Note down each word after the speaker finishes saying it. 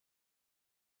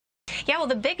Yeah, well,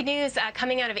 the big news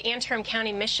coming out of Antrim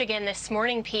County, Michigan this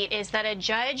morning, Pete, is that a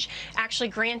judge actually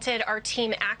granted our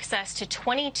team access to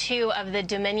 22 of the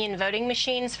Dominion voting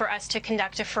machines for us to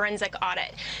conduct a forensic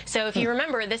audit. So if you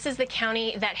remember, this is the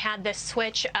county that had the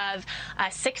switch of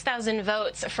 6,000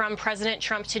 votes from President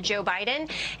Trump to Joe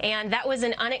Biden, and that was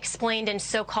an unexplained and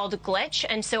so-called glitch.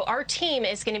 And so our team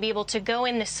is going to be able to go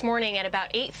in this morning at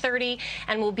about 8:30,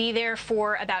 and we'll be there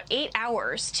for about 8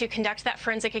 hours to conduct that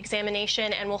forensic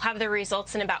examination, and we'll have the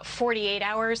results in about 48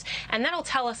 hours, and that'll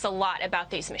tell us a lot about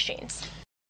these machines.